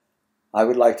I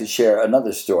would like to share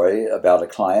another story about a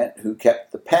client who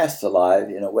kept the past alive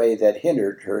in a way that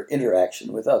hindered her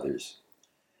interaction with others.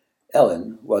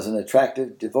 Ellen was an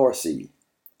attractive divorcee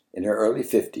in her early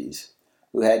 50s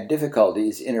who had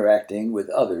difficulties interacting with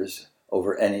others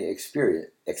over any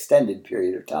extended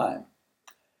period of time.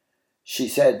 She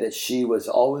said that she was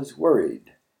always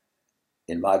worried,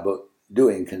 in my book,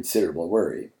 Doing Considerable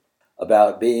Worry,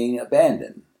 about being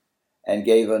abandoned, and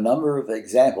gave a number of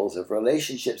examples of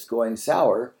relationships going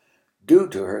sour due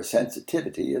to her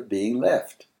sensitivity of being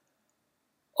left.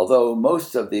 Although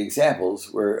most of the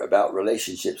examples were about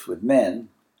relationships with men,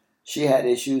 she had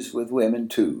issues with women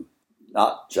too,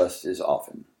 not just as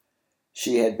often.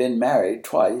 She had been married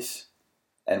twice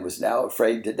and was now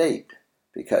afraid to date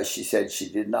because she said she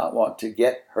did not want to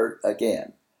get hurt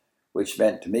again, which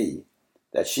meant to me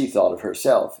that she thought of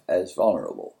herself as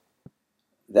vulnerable.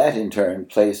 That in turn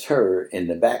placed her in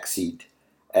the back seat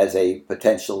as a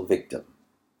potential victim.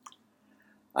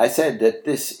 I said that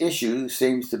this issue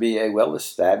seems to be a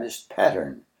well-established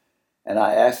pattern, and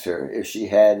I asked her if she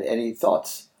had any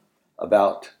thoughts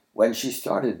about when she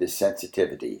started this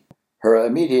sensitivity. Her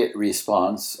immediate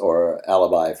response, or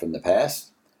alibi from the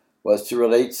past, was to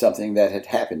relate something that had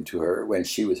happened to her when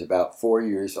she was about 4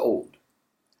 years old.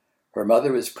 Her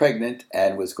mother was pregnant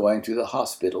and was going to the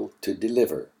hospital to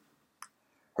deliver.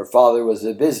 Her father was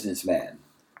a businessman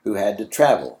who had to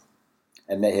travel,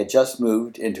 and they had just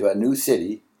moved into a new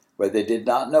city where they did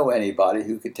not know anybody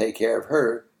who could take care of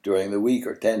her during the week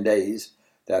or 10 days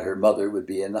that her mother would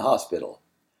be in the hospital.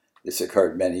 This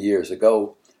occurred many years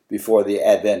ago, before the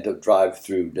advent of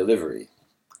drive-through delivery.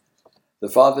 The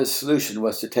father's solution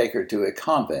was to take her to a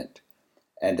convent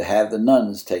and to have the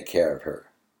nuns take care of her.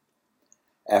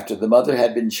 After the mother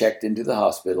had been checked into the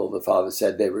hospital, the father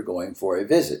said they were going for a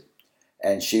visit,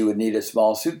 and she would need a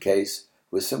small suitcase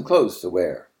with some clothes to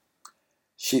wear.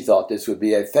 She thought this would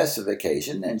be a festive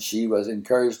occasion, and she was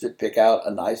encouraged to pick out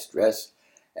a nice dress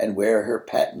and wear her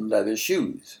patent leather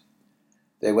shoes.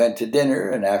 They went to dinner,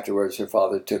 and afterwards her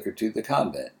father took her to the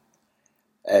convent.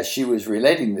 As she was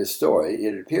relating this story,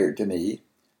 it appeared to me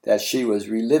that she was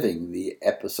reliving the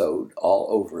episode all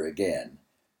over again.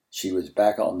 She was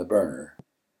back on the burner.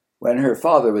 When her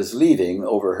father was leaving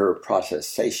over her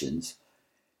protestations,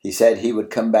 he said he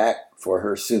would come back for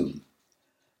her soon.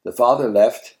 The father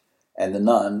left, and the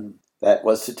nun that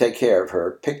was to take care of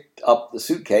her picked up the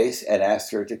suitcase and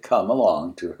asked her to come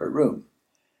along to her room.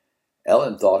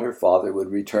 Ellen thought her father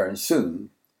would return soon,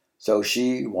 so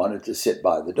she wanted to sit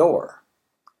by the door.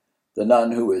 The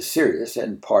nun, who was serious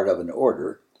and part of an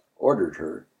order, ordered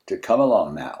her to come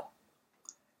along now.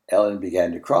 Ellen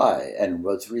began to cry and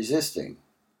was resisting.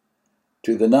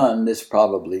 To the nun, this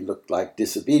probably looked like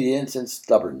disobedience and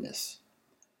stubbornness,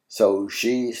 so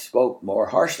she spoke more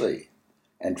harshly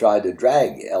and tried to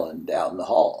drag Ellen down the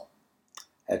hall.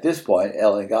 At this point,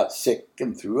 Ellen got sick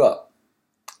and threw up.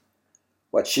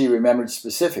 What she remembered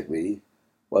specifically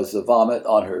was the vomit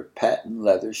on her patent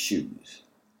leather shoes.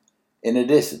 In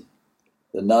addition,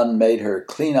 the nun made her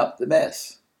clean up the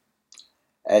mess.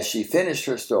 As she finished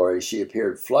her story, she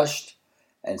appeared flushed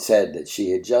and said that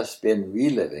she had just been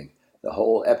reliving the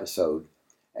whole episode,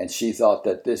 and she thought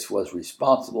that this was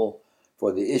responsible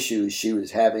for the issues she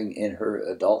was having in her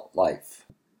adult life.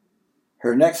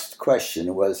 Her next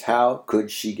question was how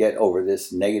could she get over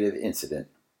this negative incident?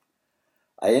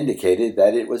 I indicated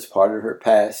that it was part of her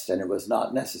past and it was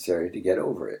not necessary to get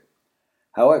over it.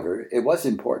 However, it was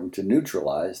important to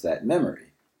neutralize that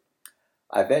memory.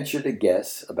 I ventured a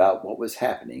guess about what was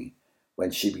happening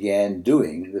when she began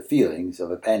doing the feelings of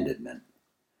abandonment.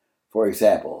 For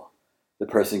example, the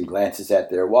person glances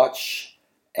at their watch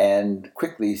and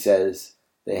quickly says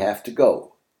they have to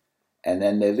go, and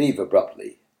then they leave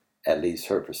abruptly, at least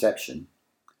her perception.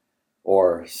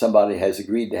 Or somebody has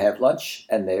agreed to have lunch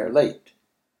and they are late.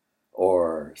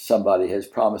 Or somebody has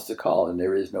promised to call and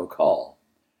there is no call.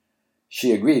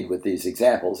 She agreed with these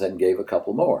examples and gave a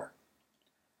couple more.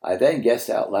 I then guessed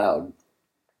out loud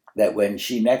that when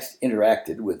she next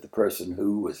interacted with the person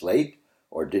who was late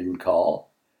or didn't call,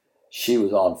 she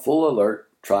was on full alert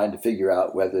trying to figure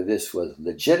out whether this was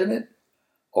legitimate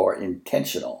or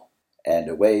intentional and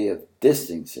a way of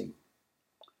distancing.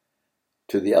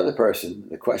 To the other person,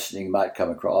 the questioning might come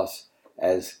across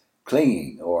as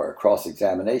clinging or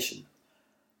cross-examination.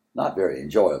 Not very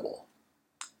enjoyable.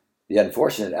 The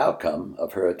unfortunate outcome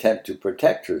of her attempt to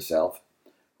protect herself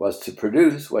was to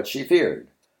produce what she feared,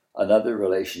 another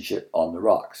relationship on the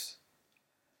rocks.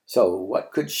 So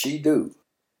what could she do?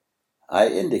 I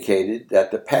indicated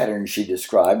that the pattern she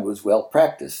described was well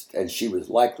practiced and she was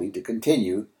likely to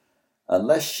continue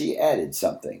unless she added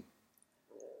something.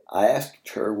 I asked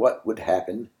her what would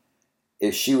happen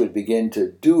if she would begin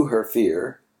to do her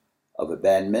fear of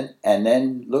abandonment and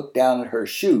then look down at her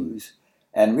shoes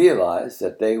and realize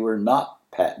that they were not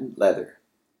patent leather.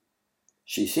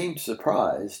 She seemed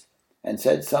surprised and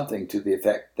said something to the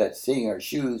effect that seeing her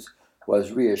shoes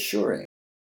was reassuring.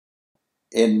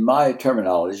 In my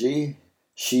terminology,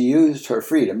 she used her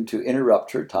freedom to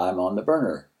interrupt her time on the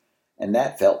burner, and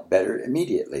that felt better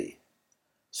immediately.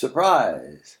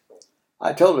 Surprise!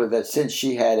 I told her that since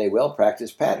she had a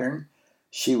well-practiced pattern,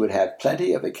 she would have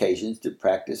plenty of occasions to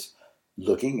practice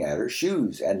looking at her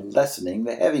shoes and lessening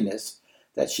the heaviness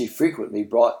that she frequently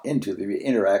brought into the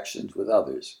interactions with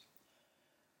others.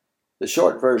 The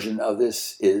short version of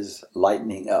this is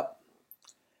lightening up.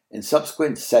 In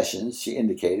subsequent sessions, she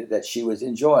indicated that she was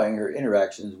enjoying her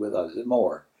interactions with others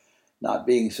more, not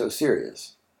being so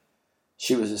serious.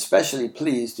 She was especially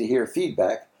pleased to hear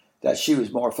feedback that she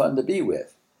was more fun to be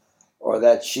with, or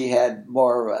that she had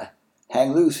more of a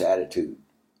hang-loose attitude.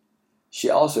 She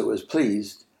also was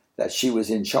pleased that she was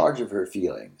in charge of her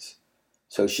feelings,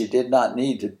 so she did not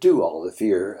need to do all the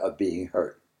fear of being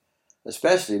hurt,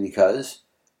 especially because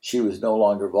she was no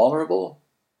longer vulnerable.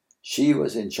 She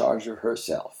was in charge of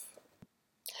herself.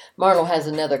 Marlo has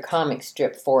another comic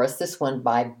strip for us, this one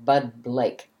by Bud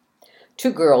Blake.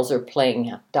 Two girls are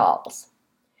playing dolls.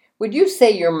 Would you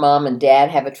say your mom and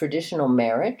dad have a traditional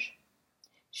marriage?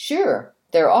 Sure,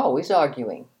 they're always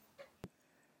arguing.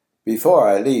 Before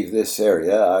I leave this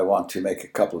area, I want to make a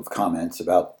couple of comments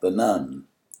about The Nun.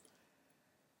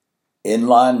 In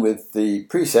line with the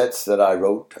presets that I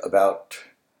wrote about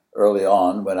early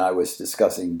on when I was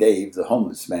discussing Dave, the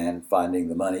homeless man, finding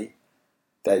the money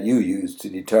that you used to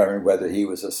determine whether he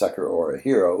was a sucker or a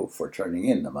hero for turning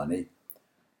in the money,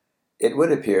 it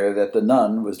would appear that the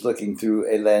nun was looking through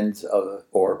a lens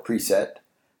or preset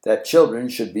that children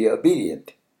should be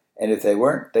obedient, and if they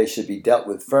weren't, they should be dealt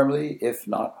with firmly, if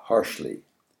not harshly.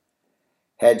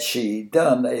 Had she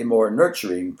done a more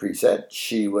nurturing preset,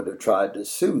 she would have tried to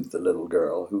soothe the little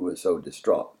girl who was so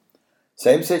distraught.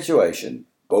 Same situation,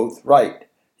 both right,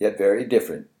 yet very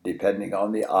different, depending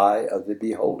on the eye of the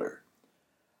beholder.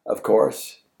 Of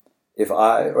course, if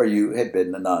I or you had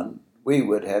been the nun, we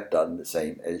would have done the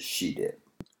same as she did.